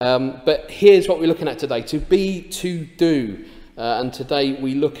But here's what we're looking at today: to be, to do. And today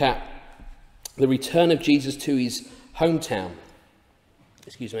we look at the return of Jesus to his hometown.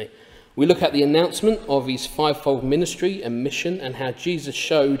 Excuse me. We look at the announcement of his fivefold ministry and mission, and how Jesus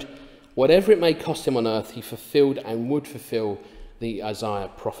showed whatever it may cost him on earth, he fulfilled and would fulfill the Isaiah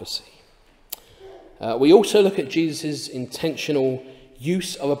prophecy. We also look at Jesus' intentional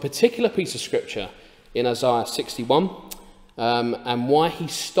use of a particular piece of scripture in Isaiah 61, and why he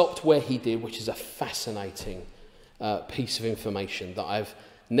stopped where he did, which is a fascinating piece of information that I've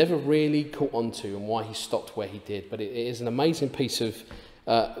never really caught on to, and why he stopped where he did. But it is an amazing piece of,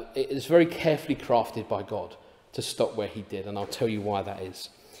 it is very carefully crafted by God to stop where he did, and I'll tell you why that is.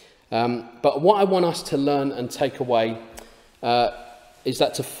 But what I want us to learn and take away is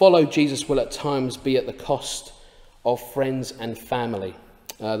that to follow Jesus will at times be at the cost of friends and family.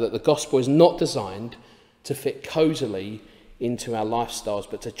 That the gospel is not designed to fit cosily into our lifestyles,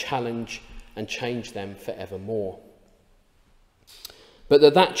 but to challenge and change them forevermore.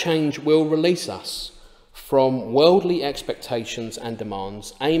 But that change will release us from worldly expectations and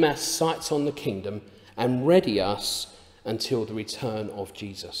demands, aim our sights on the kingdom, and ready us until the return of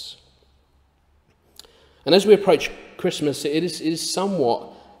Jesus. And as we approach Christmas, it is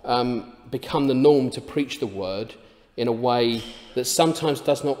somewhat become the norm to preach the word in a way that sometimes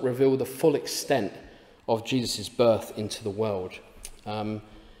does not reveal the full extent of Jesus' birth into the world.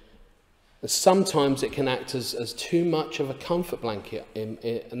 Sometimes it can act as too much of a comfort blanket,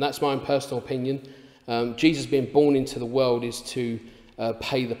 and that's my own personal opinion. Jesus being born into the world is to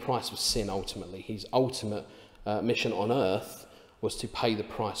pay the price of sin ultimately. His ultimate mission on earth was to pay the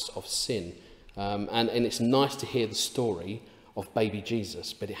price of sin. And it's nice to hear the story of baby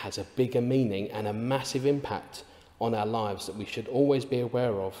Jesus, but it has a bigger meaning and a massive impact on our lives that we should always be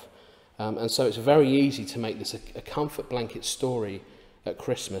aware of. And so it's very easy to make this a comfort blanket story at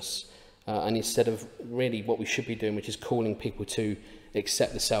Christmas, and instead of really what we should be doing, which is calling people to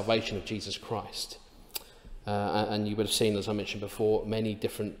accept the salvation of Jesus Christ. And you would have seen, as I mentioned before, many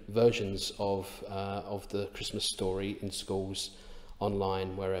different versions of the Christmas story in schools,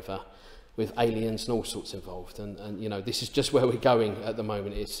 online, wherever, with aliens and all sorts involved. And you know, this is just where we're going at the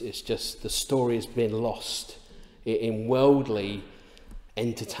moment. It's just the story has been lost in worldly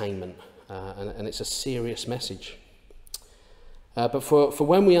entertainment, and it's a serious message. But for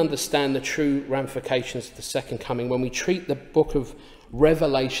when we understand the true ramifications of the second coming, when we treat the book of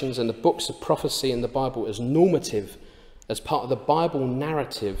Revelations and the books of prophecy in the Bible as normative, as part of the Bible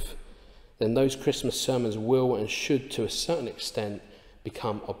narrative, then those Christmas sermons will and should, to a certain extent,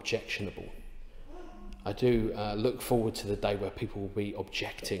 become objectionable. I do look forward to the day where people will be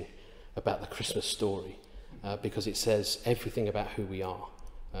objecting about the Christmas story, because it says everything about who we are,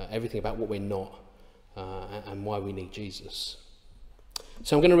 everything about what we're not, and why we need Jesus.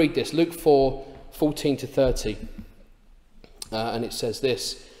 So I'm going to read this, Luke 4:14 to 30, and it says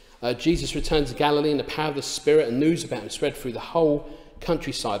this: Jesus returned to Galilee in the power of the Spirit, and news about him spread through the whole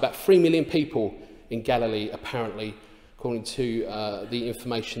countryside. About 3 million people in Galilee, apparently, according to the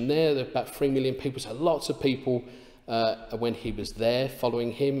information there. There are about 3 million people, so lots of people when he was there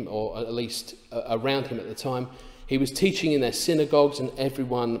following him, or at least around him at the time. He was teaching in their synagogues, and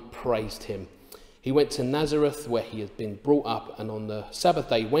everyone praised him. He went to Nazareth, where he had been brought up, and on the Sabbath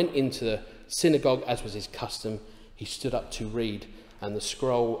day went into the synagogue, as was his custom. He stood up to read, and the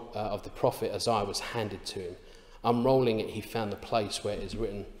scroll of the prophet Isaiah was handed to him. Unrolling it, he found the place where it is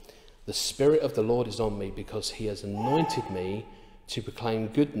written, "The Spirit of the Lord is on me, because he has anointed me to proclaim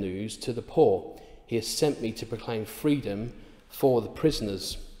good news to the poor. He has sent me to proclaim freedom for the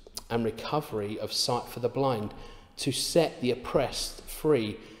prisoners and recovery of sight for the blind, to set the oppressed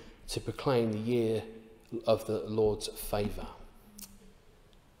free, to proclaim the year of the Lord's favour."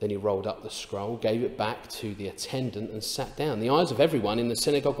 Then he rolled up the scroll, gave it back to the attendant, and sat down. The eyes of everyone in the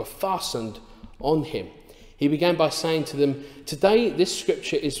synagogue were fastened on him. He began by saying to them, "Today this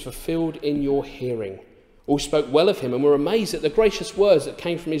scripture is fulfilled in your hearing." All spoke well of him and were amazed at the gracious words that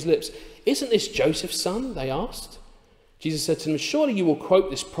came from his lips. "Isn't this Joseph's son?" they asked. Jesus said to them, "Surely you will quote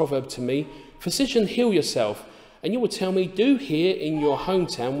this proverb to me, 'Physician, heal yourself,' and you will tell me, 'Do here in your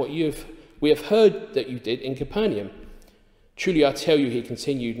hometown what we have heard that you did in Capernaum.' Truly I tell you," he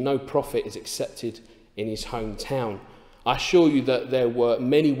continued, "no prophet is accepted in his hometown. I assure you that there were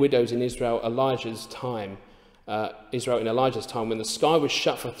many widows in Israel in Elijah's time, when the sky was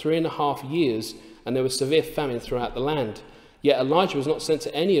shut for 3.5 years, and there was severe famine throughout the land. Yet Elijah was not sent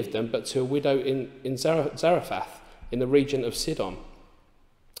to any of them, but to a widow in Zarephath, in the region of Sidon.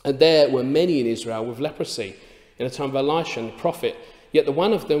 And there were many in Israel with leprosy in the time of Elisha the prophet. Yet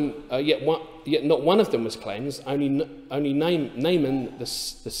one of them yet not one of them was cleansed, only Naaman the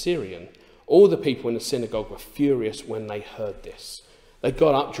Syrian. All the people in the synagogue were furious when they heard this. They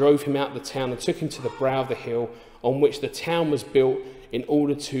got up, drove him out of the town, and took him to the brow of the hill on which the town was built in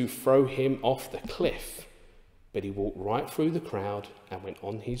order to throw him off the cliff. But he walked right through the crowd and went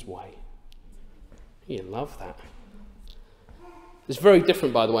on his way. You love that. It's very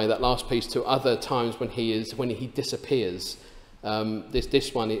different, by the way, that last piece, to other times when he disappears.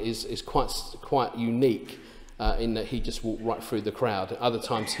 This one is quite unique in that he just walked right through the crowd. Other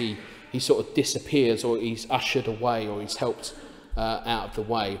times he sort of disappears, or he's ushered away, or he's helped out of the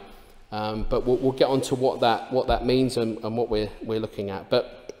way. But we'll get on to what that means and what we're looking at.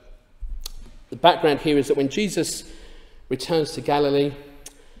 But the background here is that when Jesus returns to Galilee,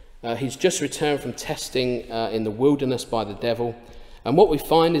 he's just returned from testing in the wilderness by the devil. And what we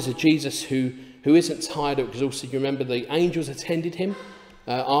find is a Jesus who isn't tired or exhausted. You remember the angels attended him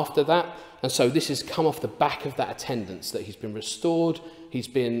after that. And so this has come off the back of that attendance, that he's been restored, he's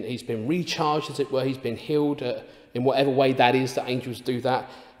been recharged, as it were, he's been healed in whatever way that is, that angels do that,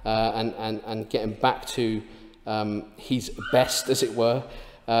 and get him back to his best, as it were.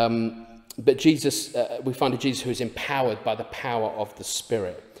 But Jesus, we find a Jesus who is empowered by the power of the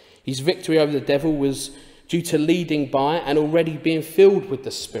Spirit. His victory over the devil was due to leading by and already being filled with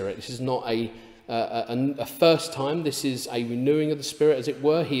the Spirit. This is not a first time. This is a renewing of the Spirit, as it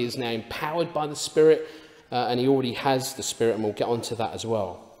were. He is now empowered by the Spirit, and he already has the Spirit, and we'll get onto that as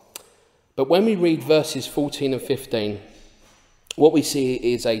well. But when we read verses 14 and 15, what we see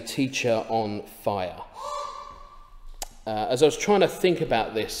is a teacher on fire. As I was trying to think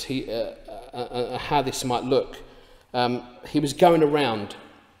about this, how this might look, he was going around,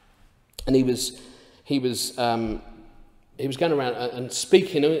 and he was going around and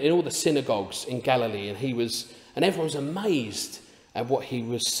speaking in all the synagogues in Galilee, and everyone was amazed at what he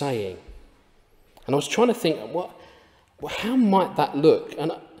was saying. And I was trying to think, how might that look?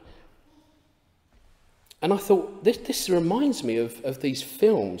 And I thought, this reminds me of these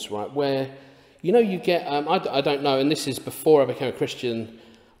films, right, where, you get, I don't know, and this is before I became a Christian,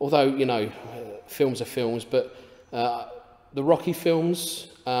 although, films are films, but the Rocky films,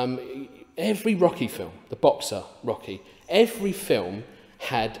 every Rocky film, the boxer Rocky, every film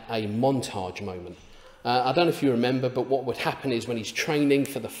had a montage moment. I don't know if you remember, but what would happen is when he's training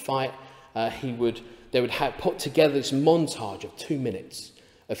for the fight, they would put together this montage of 2 minutes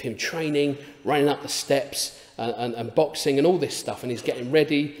of him training, running up the steps and boxing and all this stuff, and he's getting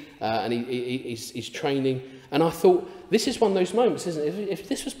ready and he's training. And I thought, this is one of those moments, isn't it? If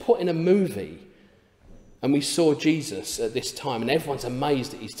this was put in a movie and we saw Jesus at this time and everyone's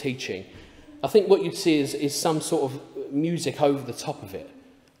amazed at his teaching, I think what you'd see is some sort of music over the top of it,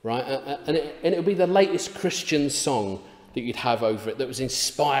 right? And it would be the latest Christian song that you'd have over it that was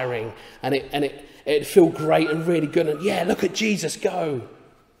inspiring, and it'd feel great and really good, and yeah, look at Jesus go.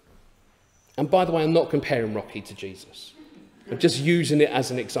 And by the way, I'm not comparing Rocky to Jesus. I'm just using it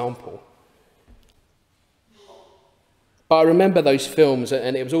as an example. But I remember those films,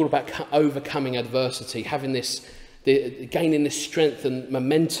 and it was all about overcoming adversity, having gaining this strength and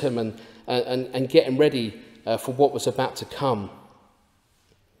momentum, and getting ready for what was about to come.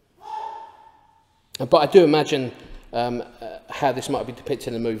 But I do imagine how this might be depicted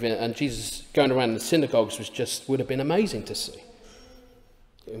in the movie, and Jesus going around the synagogues would have been amazing to see.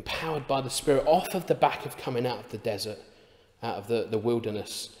 Empowered by the Spirit, off of the back of coming out of the desert, out of the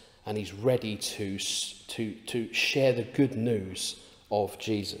wilderness, and he's ready to share the good news of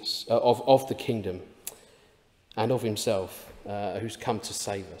Jesus, of the kingdom, and of himself, who's come to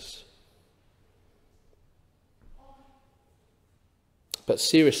save us. But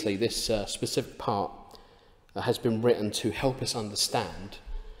seriously, this specific part has been written to help us understand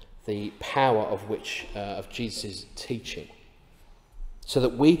the power of Jesus' teaching, so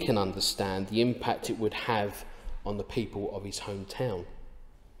that we can understand the impact it would have on the people of his hometown.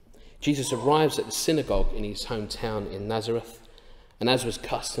 Jesus arrives at the synagogue in his hometown in Nazareth, and as was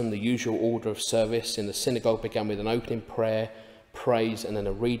custom, the usual order of service in the synagogue began with an opening prayer, praise, and then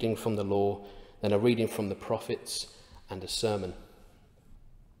a reading from the law, then a reading from the prophets, and a sermon.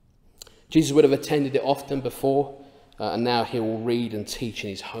 Jesus would have attended it often before, and now he will read and teach in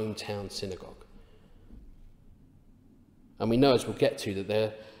his hometown synagogue. And we know, as we'll get to,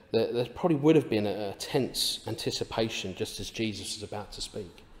 that there probably would have been a tense anticipation just as Jesus was about to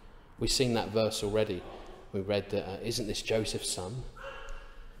speak. We've seen that verse already. We read that, isn't this Joseph's son?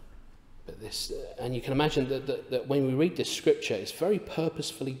 But and you can imagine that when we read this scripture, it's very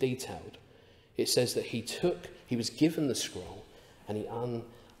purposefully detailed. It says that he was given the scroll, and he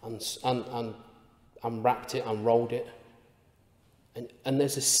unwrapped it, unrolled it, And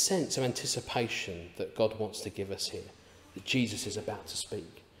there's a sense of anticipation that God wants to give us here, that Jesus is about to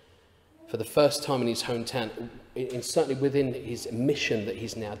speak. For the first time in his hometown, and certainly within his mission that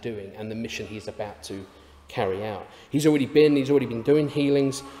he's now doing and the mission he's about to carry out. He's already been doing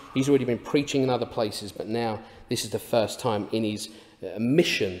healings, he's already been preaching in other places, but now this is the first time in his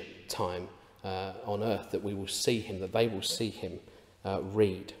mission time on earth that we will see him, that they will see him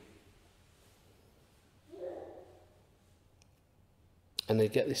read. And they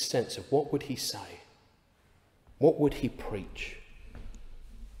get this sense of what would he say? What would he preach?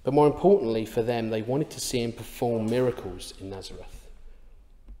 But more importantly for them, they wanted to see him perform miracles in Nazareth.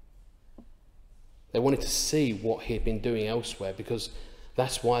 They wanted to see what he had been doing elsewhere, because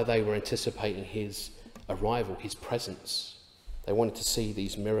that's why they were anticipating his arrival, his presence. They wanted to see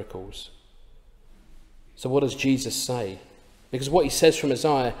these miracles. So what does Jesus say? Because what he says from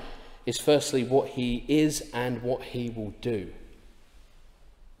Isaiah is firstly what he is and what he will do.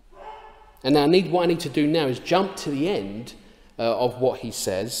 And now what I need to do now is jump to the end of what he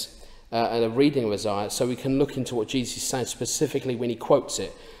says, and a reading of Isaiah, so we can look into what Jesus is saying specifically when he quotes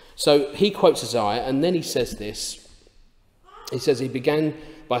it. So he quotes Isaiah, and then he says this. He says, he began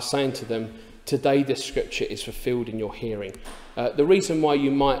by saying to them, today this scripture is fulfilled in your hearing. The reason why you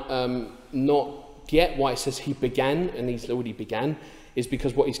might not get why it says he began, and he's already began, is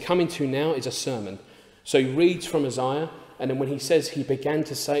because what he's coming to now is a sermon. So he reads from Isaiah, and then when he says he began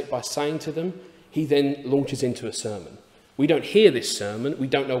to say it by saying to them, he then launches into a sermon. We don't hear this sermon, we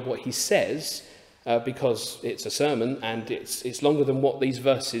don't know what he says, because it's a sermon and it's longer than what these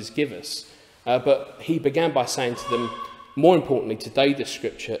verses give us. But he began by saying to them, more importantly, today the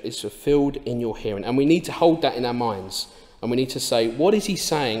scripture is fulfilled in your hearing. And we need to hold that in our minds. And we need to say, what is he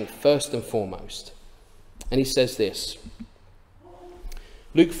saying first and foremost? And he says this.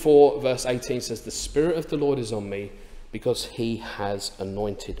 Luke 4 verse 18 says, the Spirit of the Lord is on me because he has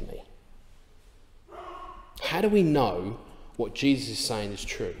anointed me. How do we know what Jesus is saying is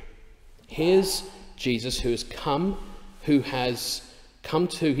true? Here's Jesus who has come to his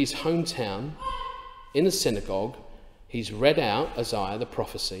hometown in the synagogue. He's read out Isaiah, the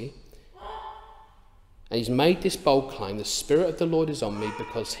prophecy, and he's made this bold claim, the Spirit of the Lord is on me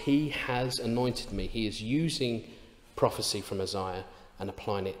because he has anointed me. He is using prophecy from Isaiah and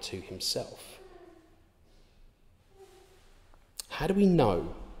applying it to himself. How do we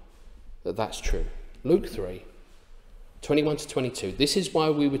know that that's true? Luke 3, 21 to 22. This is why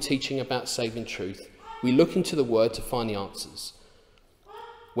we were teaching about saving truth. We look into the word to find the answers.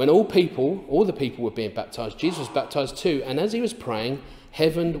 When all the people were being baptized, Jesus was baptized too. And as he was praying,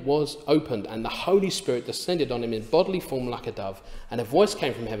 heaven was opened and the Holy Spirit descended on him in bodily form like a dove. And a voice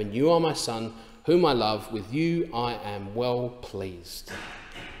came from heaven, you are my son, whom I love. With you I am well pleased.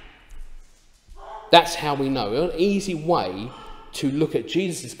 That's how we know. An easy way to look at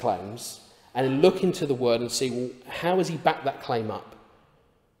Jesus' claims and look into the word and see, well, how has he backed that claim up?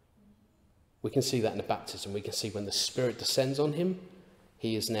 We can see that in the baptism. We can see when the Spirit descends on him,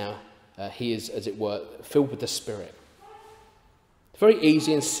 he is, as it were, filled with the Spirit. It's a very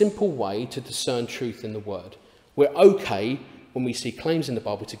easy and simple way to discern truth in the word. We're okay when we see claims in the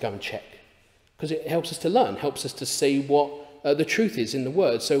Bible to go and check, because it helps us to learn, helps us to see what the truth is in the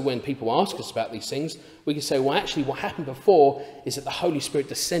word. So when people ask us about these things, we can say, well, actually what happened before is that the Holy Spirit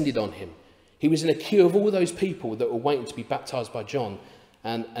descended on him. He was in a queue of all those people that were waiting to be baptized by John,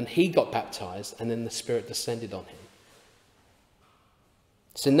 and he got baptized, and then the Spirit descended on him.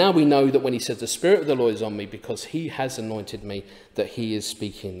 So now we know that when he says, the Spirit of the Lord is on me because he has anointed me, that he is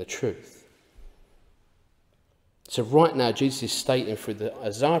speaking the truth. So right now, Jesus is stating through the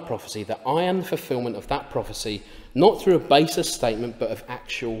Isaiah prophecy that I am the fulfillment of that prophecy, not through a baseless statement, but of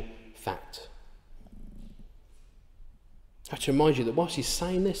actual fact. I have to remind you that whilst he's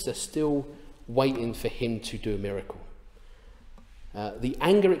saying this, they're still waiting for him to do a miracle. The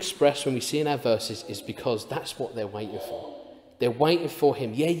anger expressed when we see in our verses is because that's what they're waiting for. They're waiting for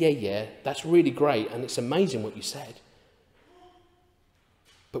him. Yeah, that's really great, and it's amazing what you said.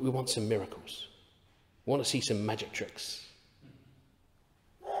 But we want some miracles. We want to see some magic tricks.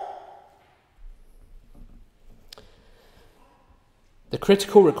 The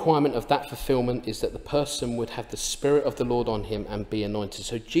critical requirement of that fulfillment is that the person would have the Spirit of the Lord on him and be anointed.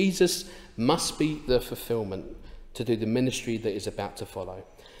 So Jesus must be the fulfillment to do the ministry that is about to follow.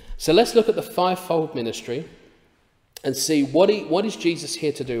 So let's look at the fivefold ministry and see what is Jesus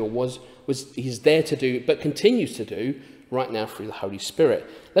here to do, or was he's there to do, but continues to do right now through the Holy Spirit.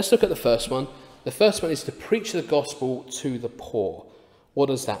 Let's look at the first one. The first one is to preach the gospel to the poor. What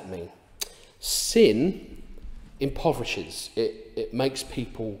does that mean? Sin impoverishes. It makes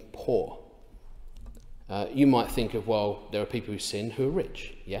people poor. You might think of, well, there are people who sin who are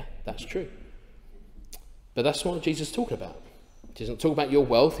rich. Yeah, that's true. But that's not what Jesus is talking about. He doesn't talk about your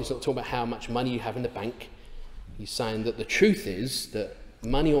wealth. He's not talking about how much money you have in the bank. He's saying that the truth is that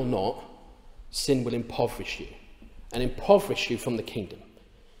money or not, sin will impoverish you and impoverish you from the kingdom.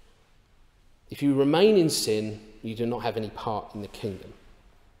 If you remain in sin, you do not have any part in the kingdom.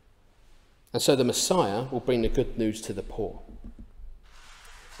 And so the Messiah will bring the good news to the poor.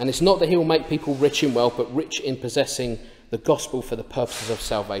 And it's not that he will make people rich in wealth, but rich in possessing the gospel for the purposes of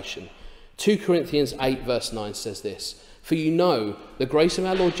salvation. 2 Corinthians 8 verse 9 says this, "For you know the grace of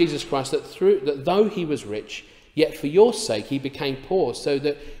our Lord Jesus Christ, that though he was rich, yet for your sake he became poor, so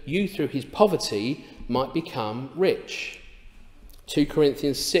that you through his poverty might become rich." 2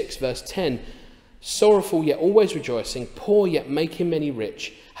 Corinthians 6 verse 10, "Sorrowful yet always rejoicing, poor yet making many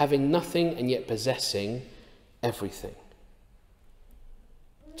rich, having nothing and yet possessing everything."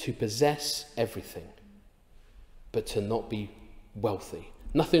 To possess everything, but to not be wealthy.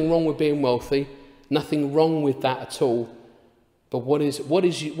 Nothing wrong with being wealthy, nothing wrong with that at all. But what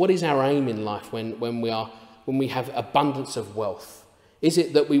is our aim in life when we have abundance of wealth? Is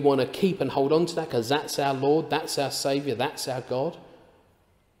it that we want to keep and hold on to that because that's our Lord, that's our Saviour, that's our God?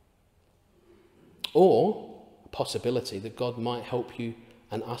 Or a possibility that God might help you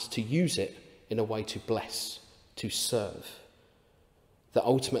and us to use it in a way to bless, to serve. That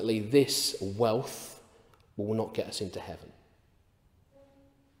ultimately this wealth will not get us into heaven.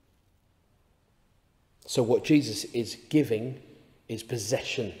 So what Jesus is giving is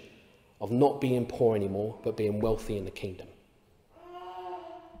possession of not being poor anymore, but being wealthy in the kingdom.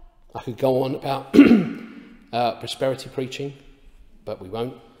 I could go on about prosperity preaching, but we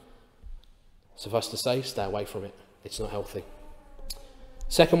won't. Suffice to say, stay away from it. It's not healthy.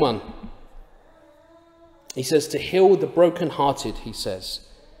 Second one. He says to heal the brokenhearted, he says.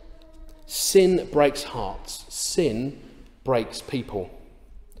 Sin breaks hearts. Sin breaks people.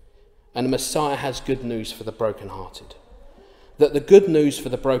 And the Messiah has good news for the brokenhearted. That the good news for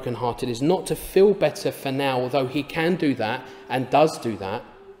the brokenhearted is not to feel better for now, although he can do that and does do that.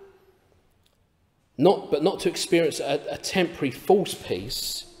 But not to experience a temporary false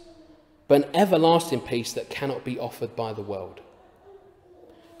peace, but an everlasting peace that cannot be offered by the world.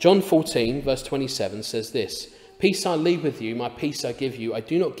 John 14 verse 27 says this, "Peace I leave with you, my peace I give you. I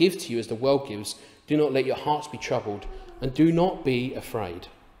do not give to you as the world gives. Do not let your hearts be troubled, and do not be afraid."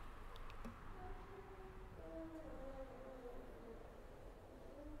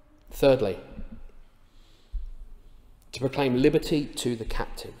 Thirdly, to proclaim liberty to the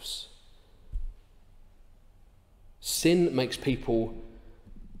captives. Sin makes people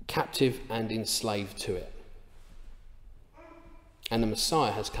captive and enslaved to it. And the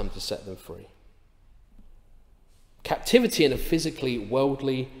Messiah has come to set them free. Captivity in a physically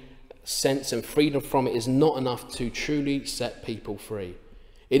worldly sense and freedom from it is not enough to truly set people free.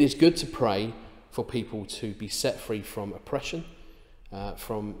 It is good to pray for people to be set free from oppression,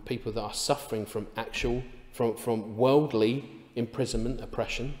 from people that are suffering from from worldly imprisonment,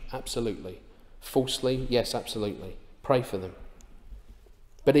 oppression, absolutely. Falsely, yes, absolutely. Pray for them.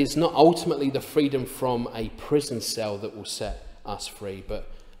 But it's not ultimately the freedom from a prison cell that will set us free, but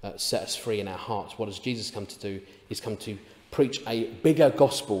set us free in our hearts. What has Jesus come to do? He's come to preach a bigger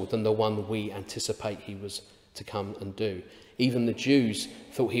gospel than the one we anticipate he was to come and do. Even the Jews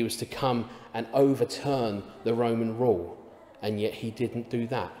thought he was to come and overturn the Roman rule, and yet he didn't do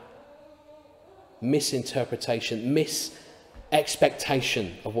that. Misinterpretation,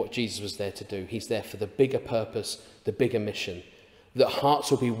 mis-expectation of what Jesus was there to do. He's there for the bigger purpose, the bigger mission, that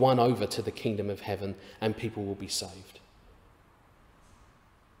hearts will be won over to the kingdom of heaven and people will be saved.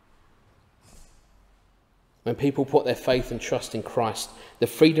 When people put their faith and trust in Christ, the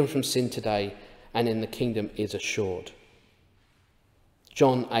freedom from sin today and in the kingdom is assured.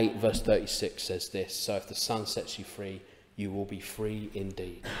 John 8 verse 36 says this, "So if the Son sets you free, you will be free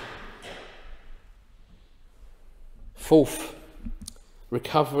indeed." Fourth,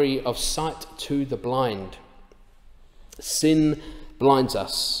 recovery of sight to the blind. Sin blinds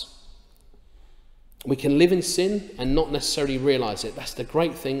us. We can live in sin and not necessarily realise it. That's the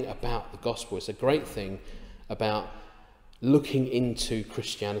great thing about the gospel. It's a great thing about looking into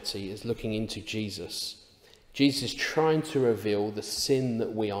Christianity, is looking into Jesus. Jesus is trying to reveal the sin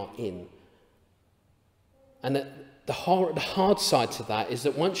that we are in. And the hard side to that is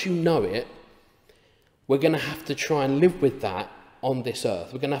that once you know it, we're going to have to try and live with that on this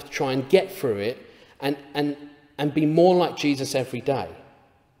earth. We're going to have to try and get through it and be more like Jesus every day.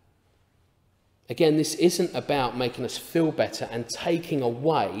 Again, this isn't about making us feel better and taking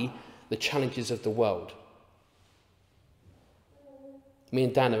away the challenges of the world. Me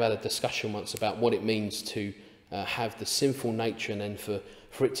and Dan have had a discussion once about what it means to have the sinful nature, and then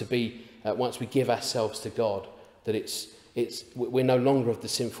for it to be, once we give ourselves to God, that we're no longer of the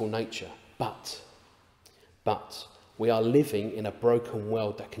sinful nature. But we are living in a broken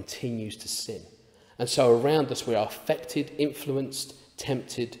world that continues to sin. And so around us we are affected, influenced,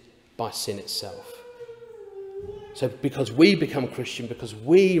 tempted by sin itself. So because we become Christian, because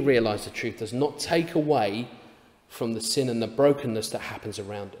we realise the truth, does not take away from the sin and the brokenness that happens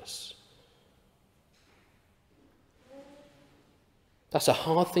around us. That's a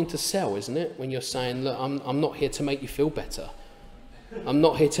hard thing to sell, isn't it? When you're saying, look, I'm not here to make you feel better. I'm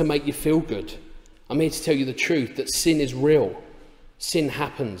not here to make you feel good. I'm here to tell you the truth, that sin is real. Sin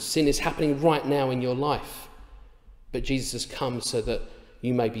happens. Sin is happening right now in your life. But Jesus has come so that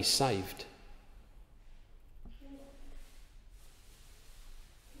you may be saved.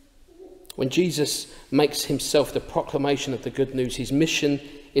 When Jesus makes himself the proclamation of the good news, his mission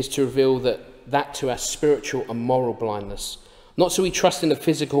is to reveal that to our spiritual and moral blindness. Not so we trust in the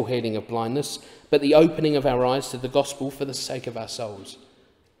physical healing of blindness, but the opening of our eyes to the gospel for the sake of our souls.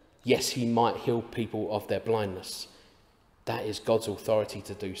 Yes, he might heal people of their blindness. That is God's authority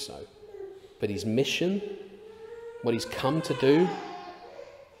to do so. But his mission, what he's come to do,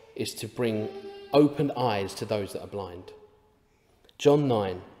 is to bring opened eyes to those that are blind. John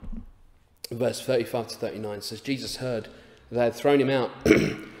 9, verse 35 to 39 says, Jesus heard they had thrown him out.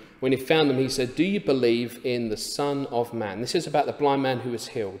 When he found them, he said, do you believe in the Son of Man? This is about the blind man who was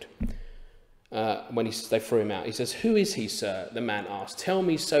healed. When they threw him out, he says, who is he, sir? The man asked. Tell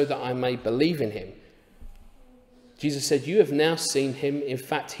me so that I may believe in him. Jesus said, you have now seen him. In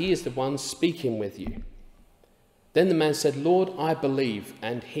fact, he is the one speaking with you. Then the man said, Lord, I believe.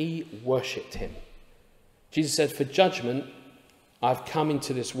 And he worshipped him. Jesus said, for judgment, I've come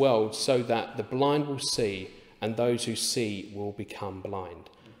into this world so that the blind will see and those who see will become blind.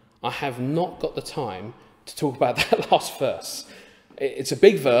 I have not got the time to talk about that last verse. It's a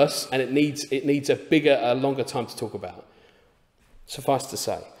big verse and it needs a longer time to talk about. Suffice to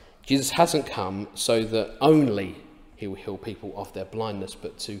say, Jesus hasn't come so that only he will heal people of their blindness,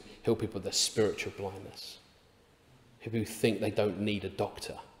 but to heal people of their spiritual blindness. People who think they don't need a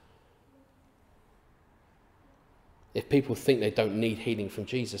doctor. If people think they don't need healing from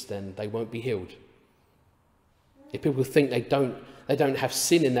Jesus, then they won't be healed. If people think they don't have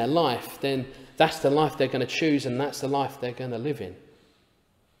sin in their life, then that's the life they're going to choose and that's the life they're going to live in.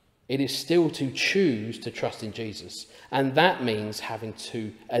 It is still to choose to trust in Jesus. And that means having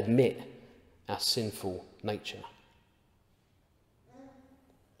to admit our sinful nature.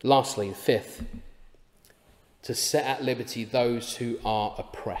 Lastly, fifth, to set at liberty those who are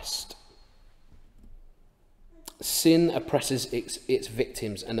oppressed. Sin oppresses its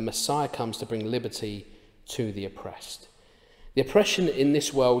victims, and the Messiah comes to bring liberty to the oppressed. The oppression in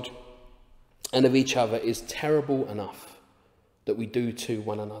this world and of each other is terrible enough that we do to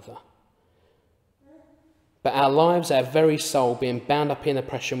one another. But our lives, our very soul, being bound up in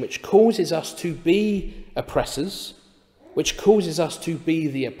oppression, which causes us to be oppressors, which causes us to be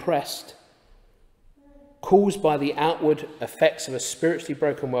the oppressed, caused by the outward effects of a spiritually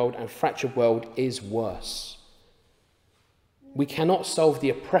broken world and fractured world, is worse. We cannot solve the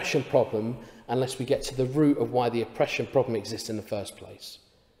oppression problem unless we get to the root of why the oppression problem exists in the first place.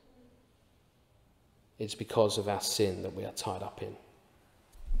 It's because of our sin that we are tied up in.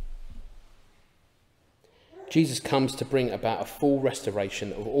 Jesus comes to bring about a full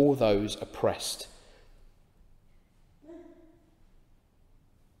restoration of all those oppressed.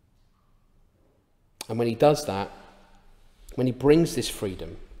 And when he does that, when he brings this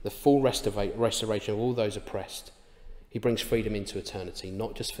freedom, the full restoration of all those oppressed, he brings freedom into eternity,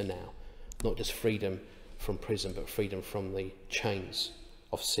 not just for now, not just freedom from prison, but freedom from the chains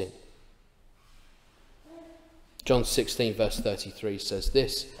of sin. John 16 verse 33 says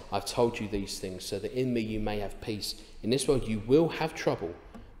this, I've told you these things so that in me you may have peace. In this world you will have trouble,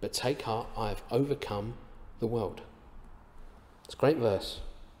 but take heart, I have overcome the world. It's a great verse.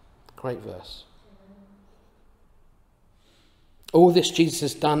 Great verse. All this Jesus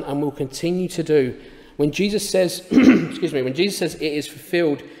has done and will continue to do. When Jesus says, when Jesus says it is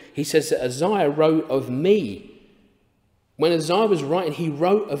fulfilled, he says that Isaiah wrote of me. When Isaiah was writing, he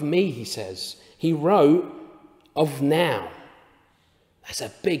wrote of me, he says. He wrote of now. That's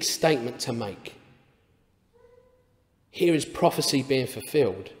a big statement to make. Here is prophecy being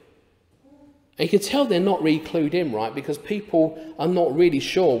fulfilled. And you can tell they're not really clued in, right? Because people are not really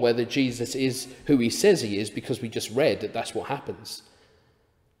sure whether Jesus is who he says he is, because we just read that that's what happens.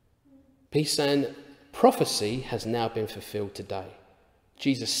 But he's saying prophecy has now been fulfilled today.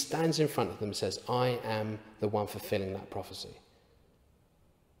 Jesus stands in front of them and says, I am the one fulfilling that prophecy.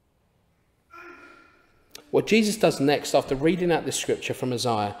 What Jesus does next, after reading out this scripture from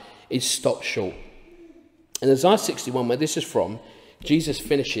Isaiah, is stop short. In Isaiah 61, where this is from, Jesus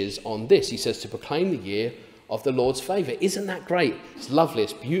finishes on this. He says to proclaim the year of the Lord's favour. Isn't that great? It's lovely,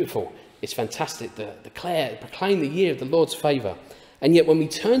 it's beautiful, it's fantastic. Proclaim the year of the Lord's favour. And yet when we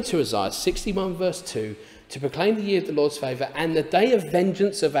turn to Isaiah 61 verse 2, to proclaim the year of the Lord's favour and the day of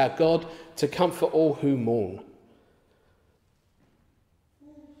vengeance of our God to comfort all who mourn.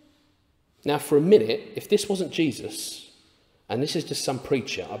 Now for a minute, if this wasn't Jesus, and this is just some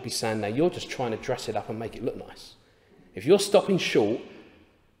preacher, I'd be saying, now you're just trying to dress it up and make it look nice. If you're stopping short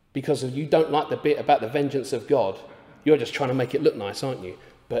because you don't like the bit about the vengeance of God, you're just trying to make it look nice, aren't you?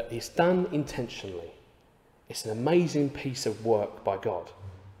 But it's done intentionally. It's an amazing piece of work by God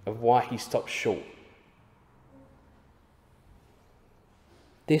of why he stops short.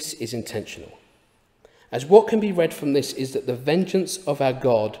 This is intentional. As what can be read from this is that the vengeance of our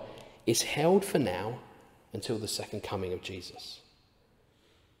God is held for now until the second coming of Jesus.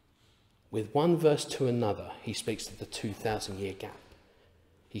 With one verse to another, he speaks of the 2,000-year gap.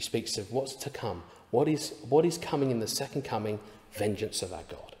 He speaks of what's to come. What is coming in the second coming? Vengeance of our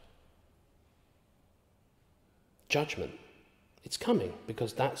God. Judgment. It's coming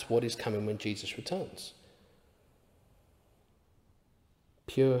because that's what is coming when Jesus returns.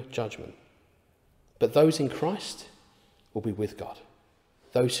 Pure judgment. But those in Christ will be with God.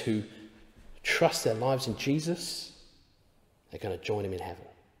 Those who trust their lives in Jesus, they're going to join him in heaven.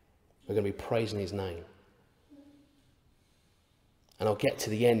 We're going to be praising his name. And I'll get to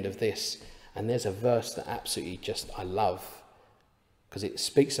the end of this, and there's a verse that absolutely I love, because it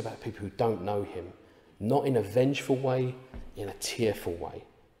speaks about people who don't know him, not in a vengeful way, in a tearful way,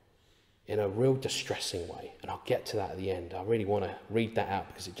 in a real distressing way. And I'll get to that at the end. I really want to read that out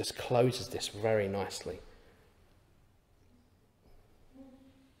because it just closes this very nicely.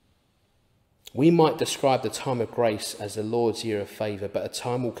 We might describe the time of grace as the Lord's year of favour, but a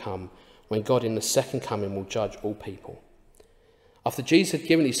time will come when God in the second coming will judge all people. After Jesus had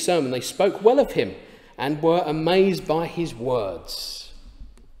given his sermon, they spoke well of him and were amazed by his words.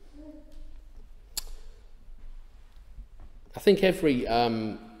 I think every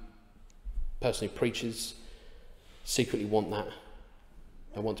person who preaches secretly want that.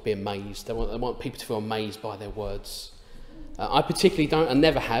 They want to be amazed. They want people to feel amazed by their words. I particularly don't, and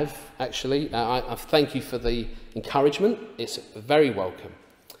never have, actually. I thank you for the encouragement. It's very welcome.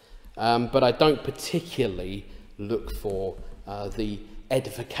 But I don't particularly look for the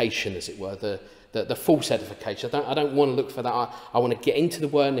edification, as it were, the false edification. I don't want to look for that. I want to get into the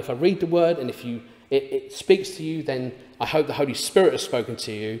word, and if I read the word, and if it speaks to you, then I hope the Holy Spirit has spoken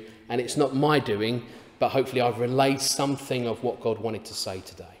to you, and it's not my doing, but hopefully I've relayed something of what God wanted to say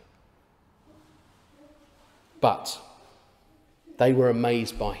today. But they were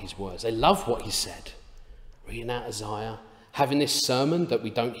amazed by his words. They loved what he said. Reading out Isaiah, having this sermon that we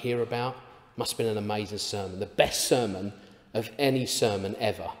don't hear about, must have been an amazing sermon. The best sermon of any sermon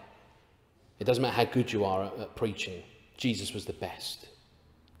ever. It doesn't matter how good you are at preaching. Jesus was the best.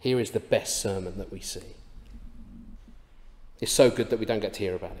 Here is the best sermon that we see. It's so good that we don't get to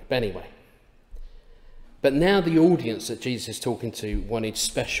hear about it. But anyway. But now the audience that Jesus is talking to wanted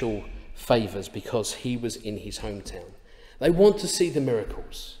special favours because he was in his hometown. They want to see the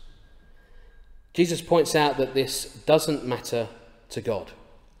miracles. Jesus points out that this doesn't matter to God,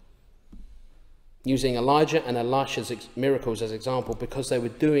 using Elijah and Elisha's miracles as example because they were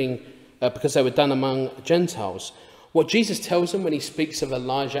done among Gentiles. What Jesus tells them when he speaks of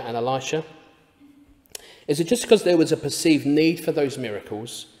Elijah and Elisha is that just because there was a perceived need for those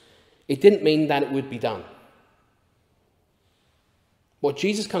miracles, it didn't mean that it would be done. What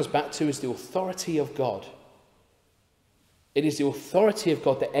Jesus comes back to is the authority of God. It is the authority of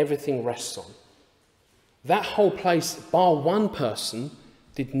God that everything rests on. That whole place, bar one person,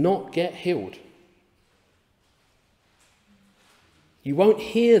 did not get healed. You won't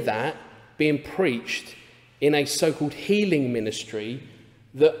hear that being preached in a so-called healing ministry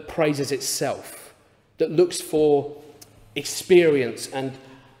that praises itself, that looks for experience and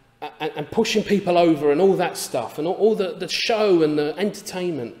pushing people over and all that stuff and all the show and the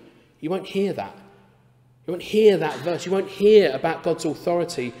entertainment. You won't hear that. You won't hear that verse. You won't hear about God's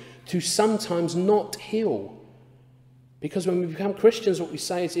authority to sometimes not heal. Because when we become Christians, what we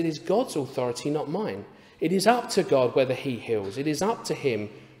say is it is God's authority, not mine. It is up to God whether he heals. It is up to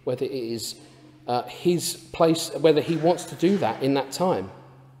him whether it is his place, whether he wants to do that in that time.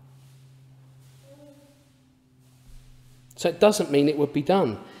 So it doesn't mean it would be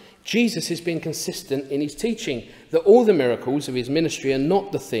done. Jesus has been consistent in his teaching that all the miracles of his ministry are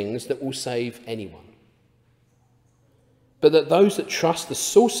not the things that will save anyone. but that those that trust the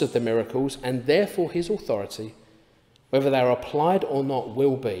source of the miracles and therefore his authority, whether they are applied or not,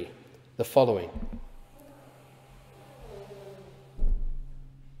 will be the following.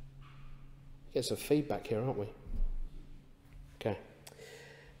 Get some feedback here, aren't we? Okay.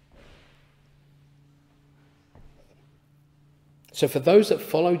 So for those that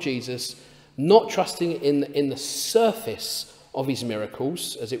follow Jesus, not trusting in the surface of his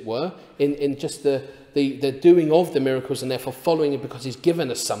miracles, as it were, in just the doing of the miracles and therefore following him because he's given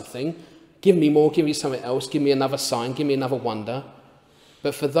us something, give me more, give me something else, give me another sign, give me another wonder.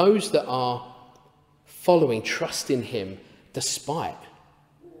 But for those that are following, trusting him despite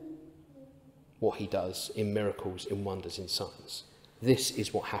what he does in miracles, in wonders, in signs, this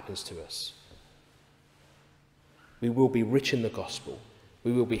is what happens to us. We will be rich in the gospel.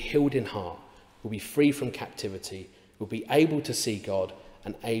 We will be healed in heart. We'll be free from captivity. We'll be able to see God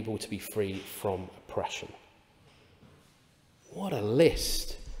and able to be free from oppression. What a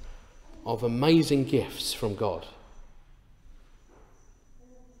list of amazing gifts from God.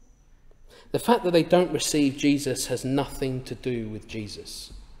 The fact that they don't receive Jesus has nothing to do with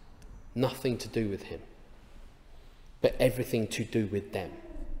Jesus. Nothing to do with him. But everything to do with them.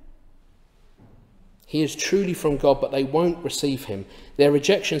 He is truly from God, but they won't receive him. Their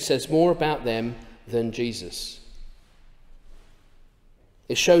rejection says more about them than Jesus.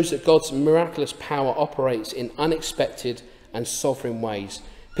 It shows that God's miraculous power operates in unexpected and sovereign ways.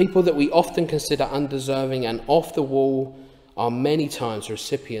 People that we often consider undeserving and off the wall are many times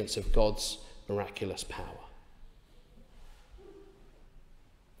recipients of God's miraculous power.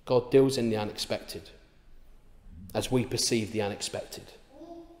 God deals in the unexpected as we perceive the unexpected.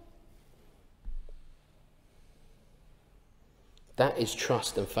 That is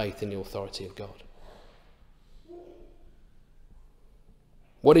trust and faith in the authority of God.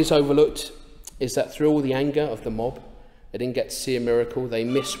 What is overlooked is that through all the anger of the mob, they didn't get to see a miracle. They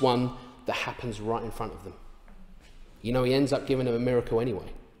miss one that happens right in front of them. You know, he ends up giving them a miracle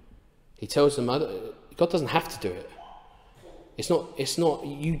anyway. He tells them, God doesn't have to do it. It's not,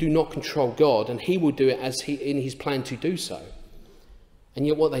 you do not control God, and he will do it as in his plan to do so. And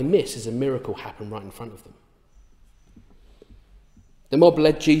yet what they miss is a miracle happen right in front of them. The mob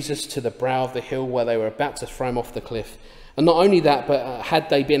led Jesus to the brow of the hill where they were about to throw him off the cliff. And not only that, but had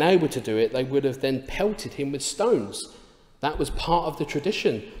they been able to do it, they would have then pelted him with stones. That was part of the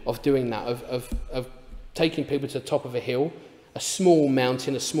tradition of doing that, of taking people to the top of a hill, a small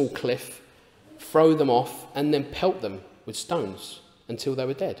mountain, a small cliff, throw them off, and then pelt them with stones until they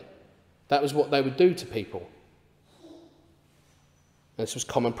were dead. That was what they would do to people. And this was a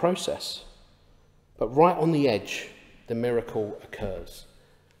common process. But right on the edge, the miracle occurs.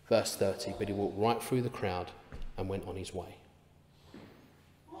 Verse 30, but he walked right through the crowd and went on his way.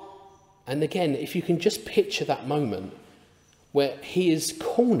 And again, if you can just picture that moment where he is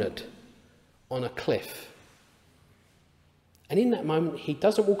cornered on a cliff. And in that moment, he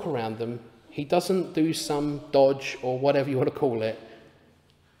doesn't walk around them. He doesn't do some dodge or whatever you want to call it.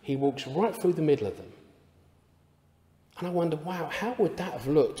 He walks right through the middle of them. And I wonder, wow, how would that have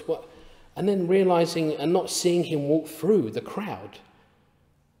looked? And then realizing and not seeing him walk through the crowd.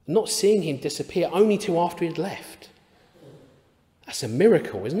 Not seeing him disappear only till after he'd left. That's a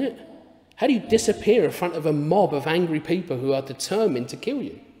miracle, isn't it? How do you disappear in front of a mob of angry people who are determined to kill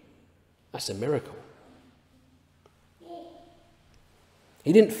you? That's a miracle.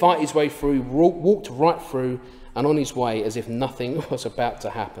 He didn't fight his way through, walked right through and on his way as if nothing was about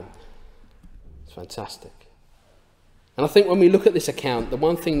to happen. It's fantastic. And I think when we look at this account, the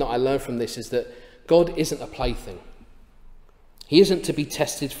one thing that I learned from this is that God isn't a plaything. He isn't to be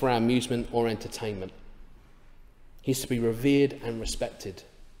tested for our amusement or entertainment. He's to be revered and respected.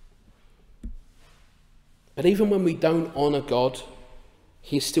 But even when we don't honour God,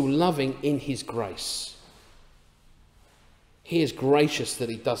 he is still loving in his grace. He is gracious that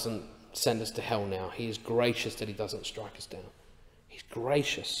he doesn't send us to hell now. He is gracious that he doesn't strike us down. He's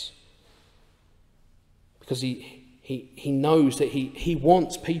gracious. Because he knows that he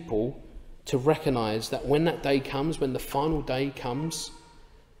wants people to recognise that when that day comes, when the final day comes,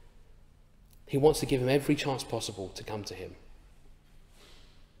 he wants to give them every chance possible to come to him.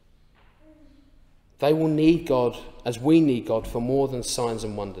 They will need God as we need God for more than signs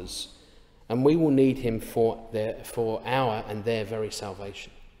and wonders. And we will need him for our and their very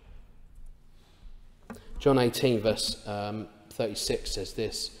salvation. John 18 verse 36 says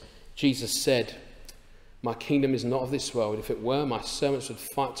this. Jesus said, "My kingdom is not of this world. If it were, my servants would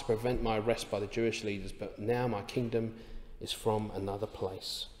fight to prevent my arrest by the Jewish leaders. But now my kingdom is from another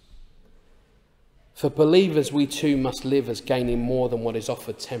place." For believers, we too must live as gaining more than what is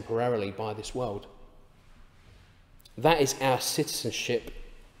offered temporarily by this world. that is our citizenship.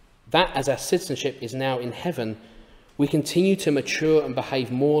 That, as our citizenship is now in heaven, we continue to mature and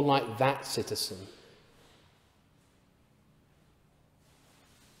behave more like that citizen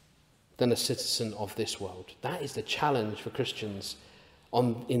than a citizen of this world. That is the challenge for Christians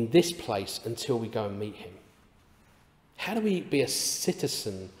in this place until we go and meet him. How do we be a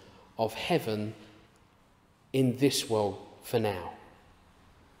citizen of heaven in this world for now?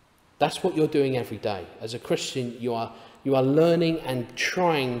 That's what you're doing every day. As a Christian, you are learning and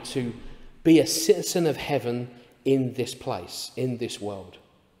trying to be a citizen of heaven in this place, in this world.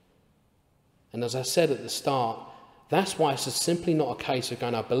 And as I said at the start, that's why it's simply not a case of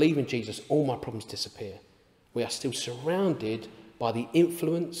going, I believe in Jesus, all my problems disappear. We are still surrounded by the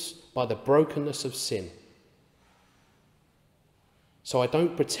influence, by the brokenness of sin. So I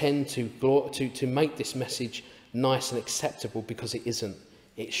don't pretend to make this message nice and acceptable, because it isn't.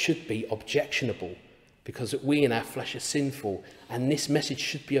 It should be objectionable, because we in our flesh are sinful, and this message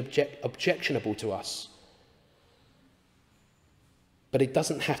should be objectionable to us. But it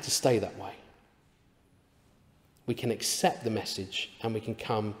doesn't have to stay that way. We can accept the message and we can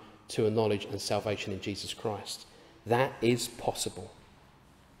come to a knowledge and salvation in Jesus Christ. That is possible.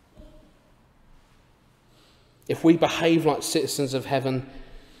 If we behave like citizens of heaven,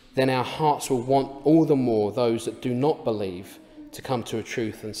 then our hearts will want all the more those that do not believe to come to a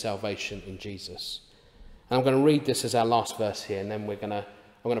truth and salvation in Jesus. And I'm going to read this as our last verse here, and then I'm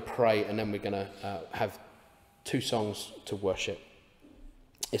going to pray, and then we're going to have 2 songs to worship.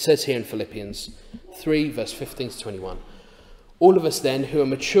 It says here in Philippians 3, verse 15 to 21, all of us then who are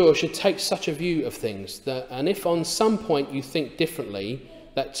mature should take such a view of things, and if on some point you think differently,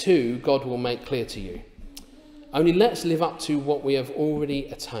 that too God will make clear to you. Only let's live up to what we have already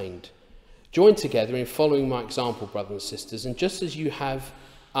attained. Join together in following my example, brothers and sisters, and just as you have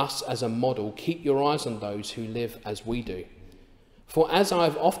us as a model, keep your eyes on those who live as we do. For as I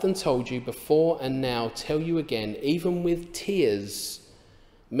have often told you before and now tell you again, even with tears,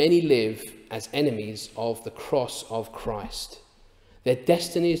 many live as enemies of the cross of Christ. Their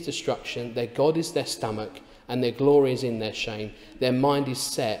destiny is destruction, their God is their stomach, and their glory is in their shame. Their mind is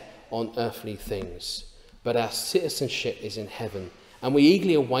set on earthly things. But our citizenship is in heaven, and we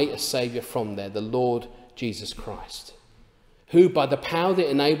eagerly await a Saviour from there, the Lord Jesus Christ, who by the power that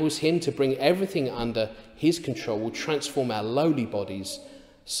enables him to bring everything under his control will transform our lowly bodies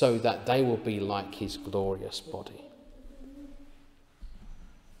so that they will be like his glorious body.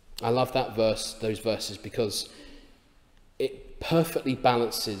 I love that verse, those verses, because it perfectly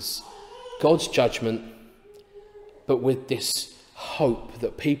balances God's judgment, but with this hope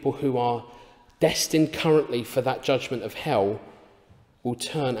that people who are destined currently for that judgment of hell will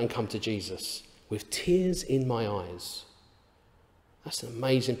turn and come to Jesus with tears in my eyes. That's an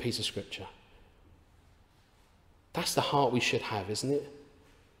amazing piece of scripture. That's the heart we should have, isn't it?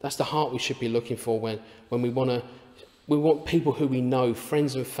 That's the heart we should be looking for when we want people who we know,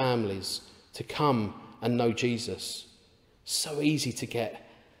 friends and families, to come and know Jesus. So easy to get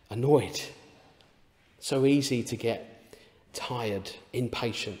annoyed. So easy to get tired,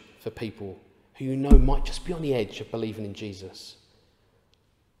 impatient for people who you know might just be on the edge of believing in Jesus.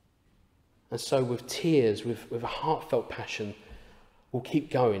 And so with tears, with a heartfelt passion, we'll keep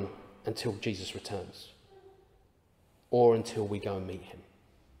going until Jesus returns, or until we go and meet him.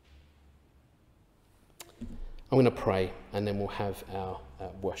 I'm going to pray, and then we'll have our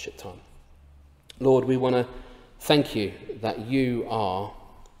worship time. Lord, we want to thank you that you are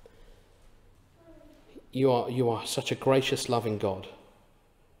such a gracious, loving God,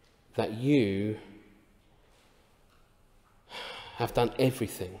 that you have done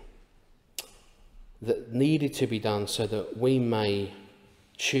everything that needed to be done so that we may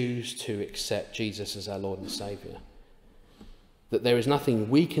choose to accept Jesus as our Lord and Saviour. That there is nothing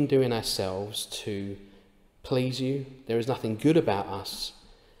we can do in ourselves to please you. There is nothing good about us.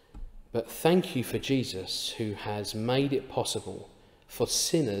 But thank you for Jesus, who has made it possible for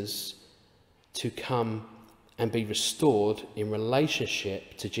sinners to come and be restored in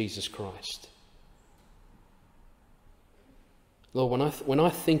relationship to Jesus Christ. Lord, when I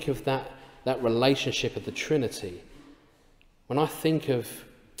think of that relationship of the Trinity, when I think of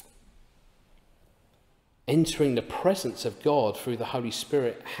entering the presence of God through the Holy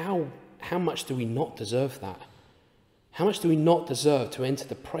Spirit, how much do we not deserve that? How much do we not deserve to enter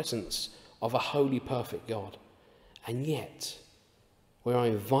the presence of a holy, perfect God? And yet, we are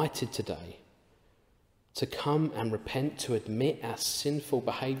invited today to come and repent, to admit our sinful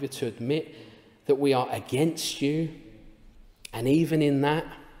behaviour, to admit that we are against you. And even in that,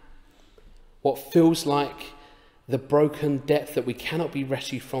 what feels like the broken depth that we cannot be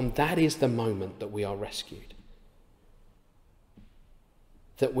rescued from, that is the moment that we are rescued.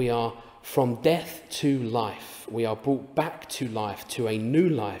 that we are from death to life. We are brought back to life, to a new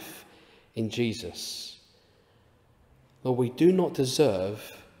life in Jesus. Lord, we do not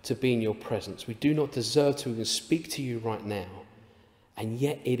deserve to be in your presence. We do not deserve to even speak to you right now. And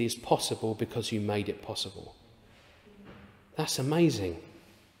yet it is possible because you made it possible. That's amazing.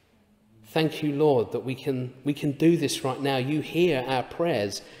 Thank you, Lord, that we can do this right now. You hear our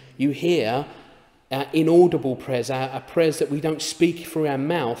prayers. You hear our inaudible prayers, our prayers that we don't speak through our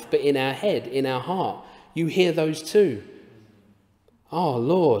mouth, but in our head, in our heart. You hear those too. Oh,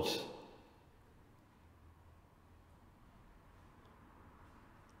 Lord.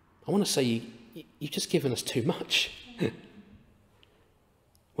 I want to say you've just given us too much.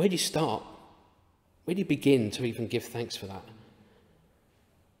 Where do you start? Where do you begin to even give thanks for that?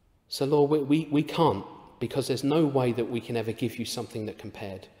 So, Lord, we can't, because there's no way that we can ever give you something that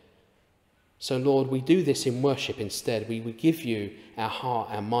compared. So, Lord, we do this in worship instead. We give you our heart,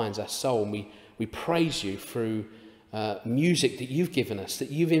 our minds, our soul, and we praise you through music that you've given us,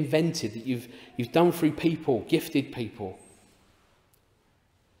 that you've invented, that you've done through people, gifted people,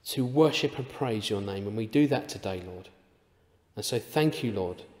 to worship and praise your name. And we do that today, Lord. And so thank you,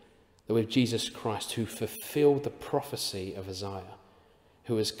 Lord, that with Jesus Christ, who fulfilled the prophecy of Isaiah,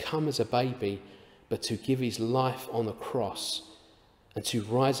 who has come as a baby, but to give his life on the cross and to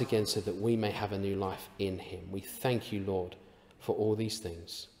rise again so that we may have a new life in him. We thank you, Lord, for all these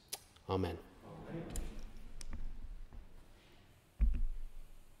things. Amen. Amen.